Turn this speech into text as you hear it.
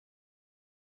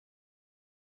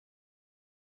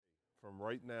from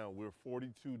right now, we're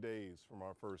 42 days from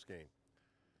our first game.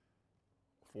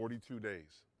 42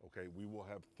 days, okay? We will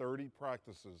have 30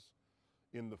 practices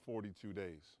in the 42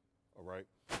 days, all right?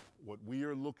 What we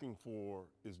are looking for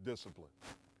is discipline.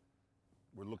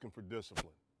 We're looking for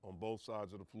discipline on both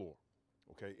sides of the floor,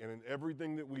 okay? And in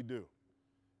everything that we do,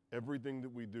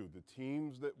 the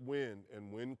teams that win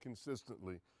and win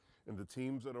consistently and the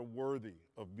teams that are worthy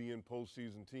of being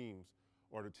postseason teams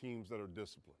are the teams that are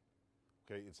disciplined,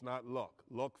 okay? It's not luck.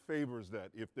 Luck favors that.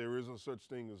 If there is a such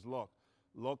thing as luck,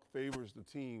 luck favors the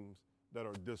teams that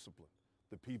are disciplined,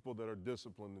 the people that are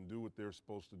disciplined and do what they're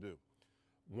supposed to do.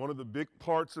 One of the big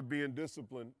parts of being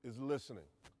disciplined is listening.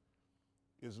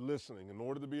 In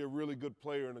order to be a really good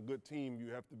player and a good team,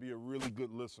 you have to be a really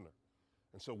good listener.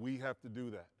 And so we have to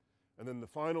do that. And then the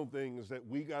final thing is that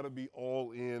we got to be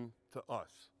all in to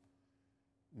us.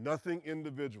 Nothing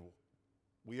individual.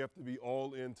 We have to be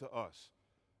all in to us.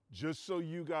 Just so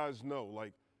you guys know,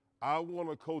 like, I want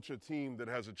to coach a team that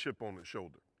has a chip on its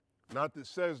shoulder. Not that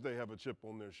says they have a chip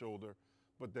on their shoulder,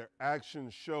 but their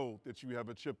actions show that you have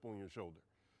a chip on your shoulder.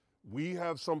 We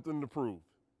have something to prove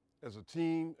as a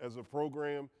team, as a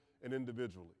program, and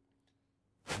individually.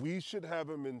 We should have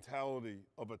a mentality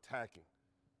of attacking.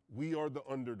 We are the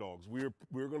underdogs. We're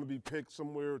going to be picked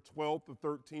somewhere 12th or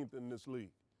 13th in this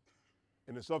league.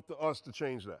 And it's up to us to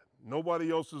change that.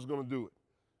 Nobody else is going to do it.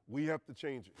 We have to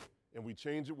change it. And we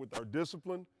change it with our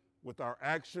discipline, with our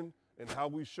action, and how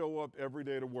we show up every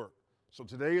day to work. So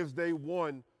today is day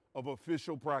one of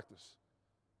official practice.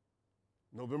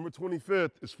 November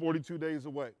 25th is 42 days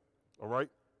away, all right?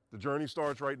 The journey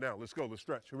starts right now. Let's go. Let's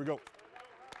stretch. Here we go.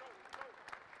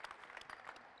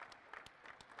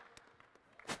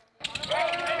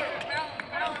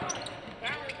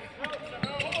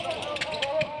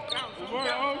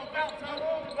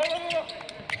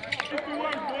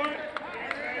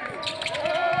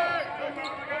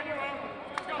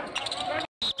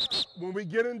 When we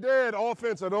get in dead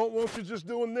offense, I don't want you just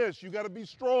doing this. You got to be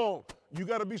strong. You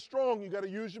got to be strong. You got to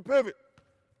use your pivot.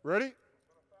 Ready?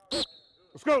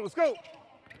 Let's go. Let's go.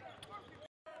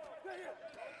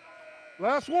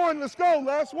 Last one. Let's go.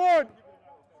 Last one.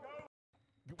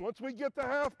 Once we get to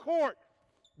half court,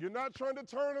 you're not trying to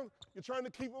turn them. You're trying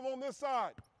to keep them on this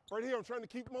side. Right here, I'm trying to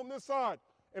keep them on this side.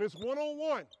 And it's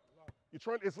one-on-one.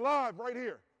 It's live right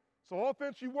here. So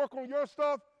offense, you work on your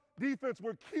stuff. Defense,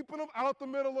 we're keeping them out the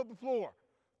middle of the floor.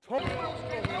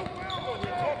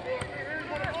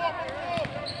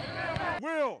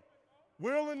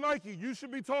 Will and Nike, you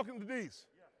should be talking to these.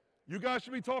 You guys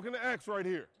should be talking to X right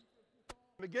here.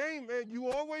 In the game, man, you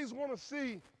always want to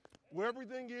see where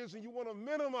everything is and you want to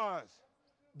minimize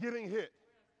getting hit.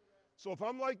 So if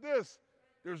I'm like this,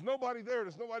 there's nobody there.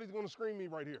 There's nobody going to screen me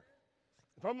right here.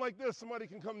 If I'm like this, somebody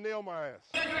can come nail my ass.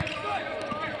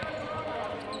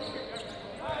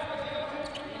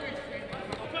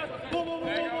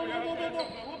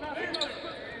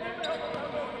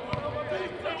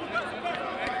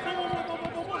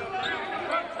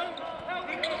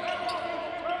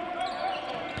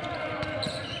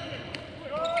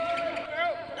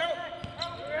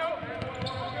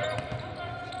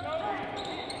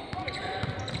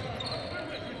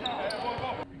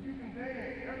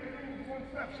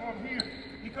 So I'm here.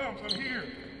 He comes. I'm here.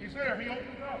 He's there. He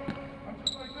opens up. I'm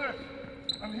just like this.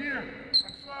 I'm here.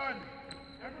 I'm sliding.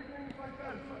 Everything's like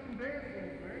that. It's fucking dancing,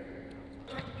 man.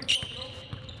 He's over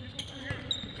here.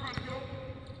 He's trying to go.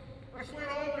 That's where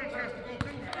the offense has to go too.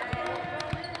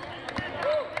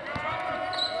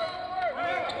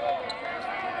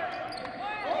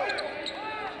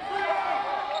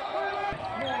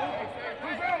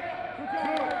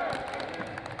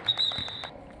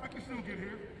 I can still get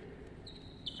here.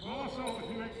 But also, if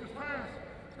he makes this pass,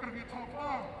 it's going to be a top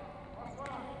five.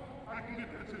 I can get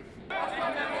that too.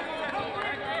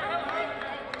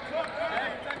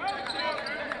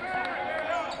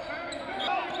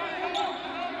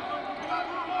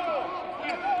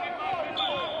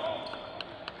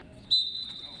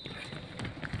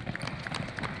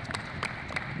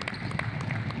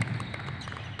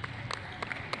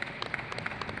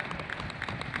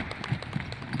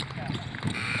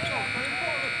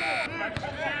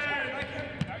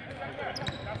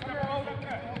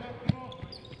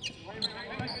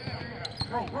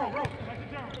 Roll.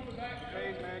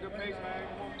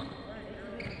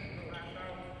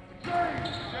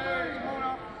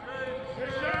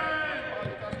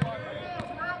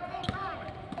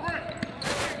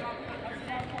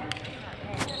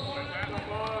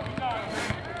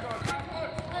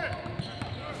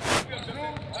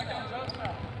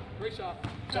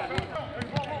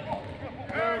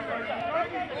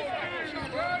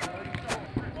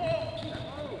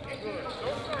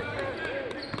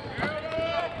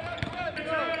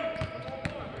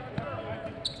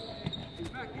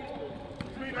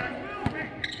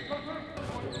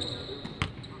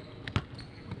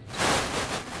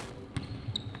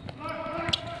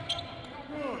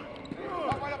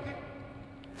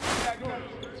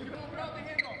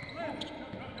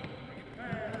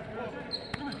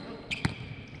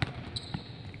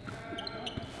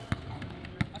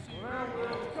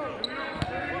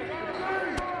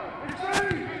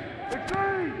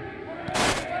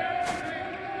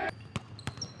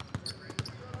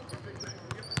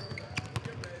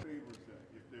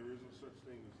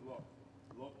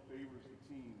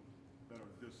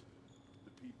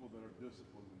 people that are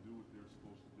disciplined and do what they're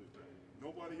supposed to do.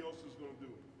 Nobody else is going to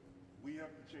do it. We have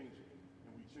to change it.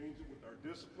 And we change it with our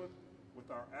discipline, with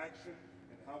our action,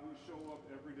 and how we show up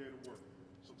every day to work.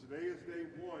 So today is day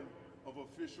 1 of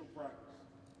official practice.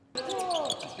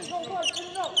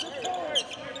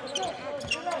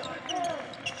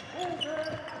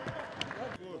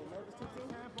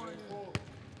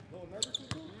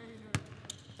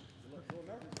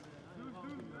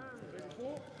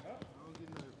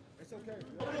 It's okay.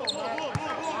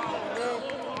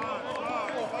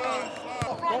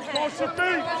 Don't cross your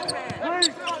feet.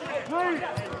 Breathe. Breathe.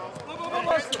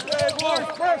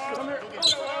 Pressure. Come here.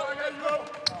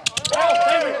 Oh,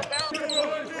 baby.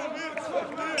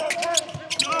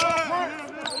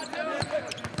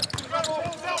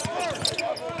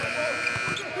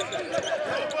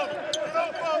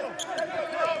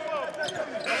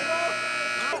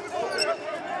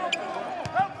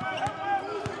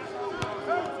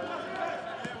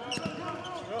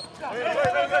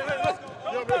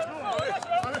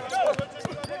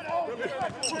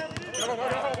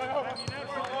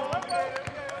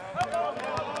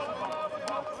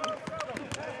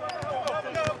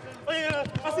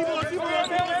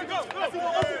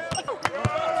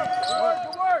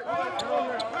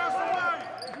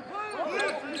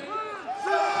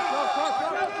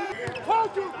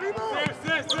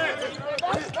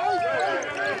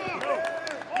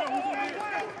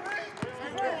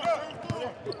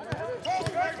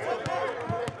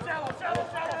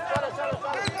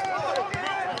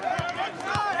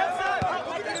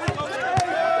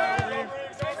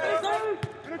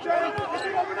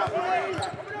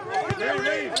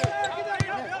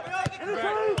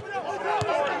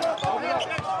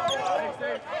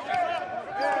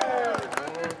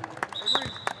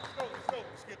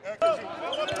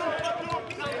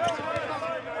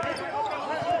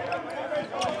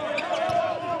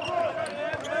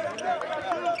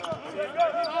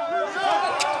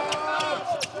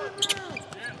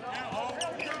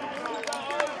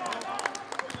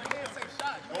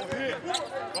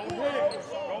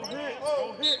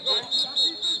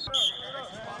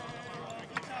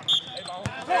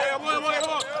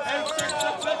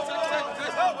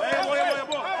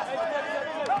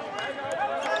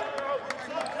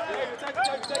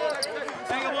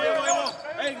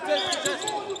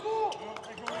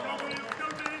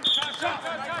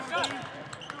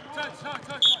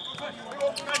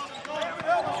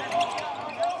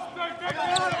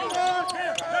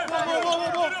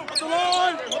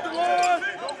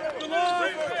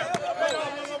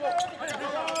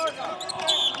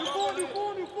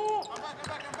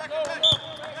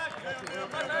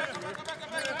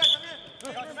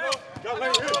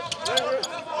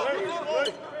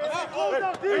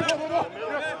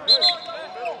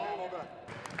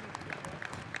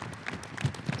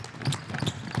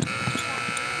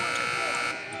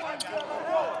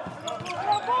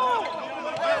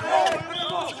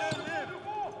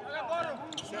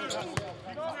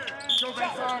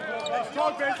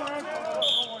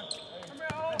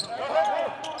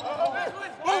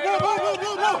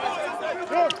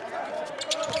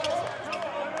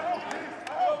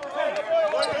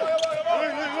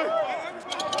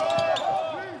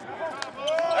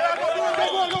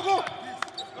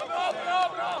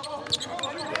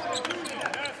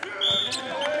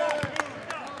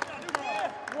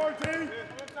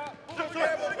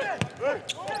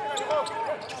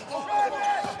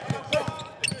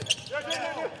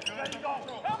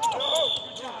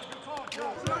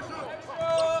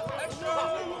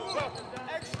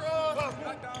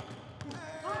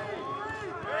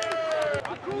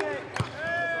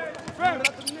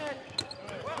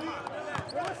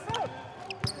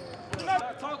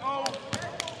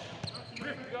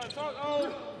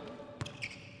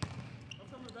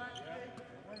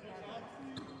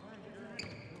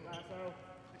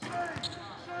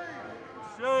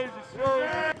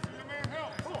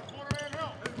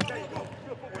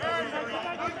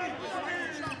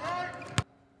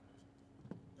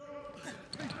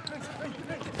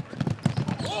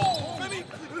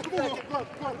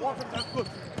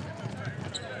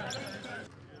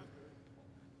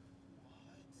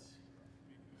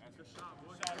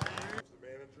 The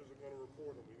managers are going to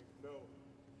report them.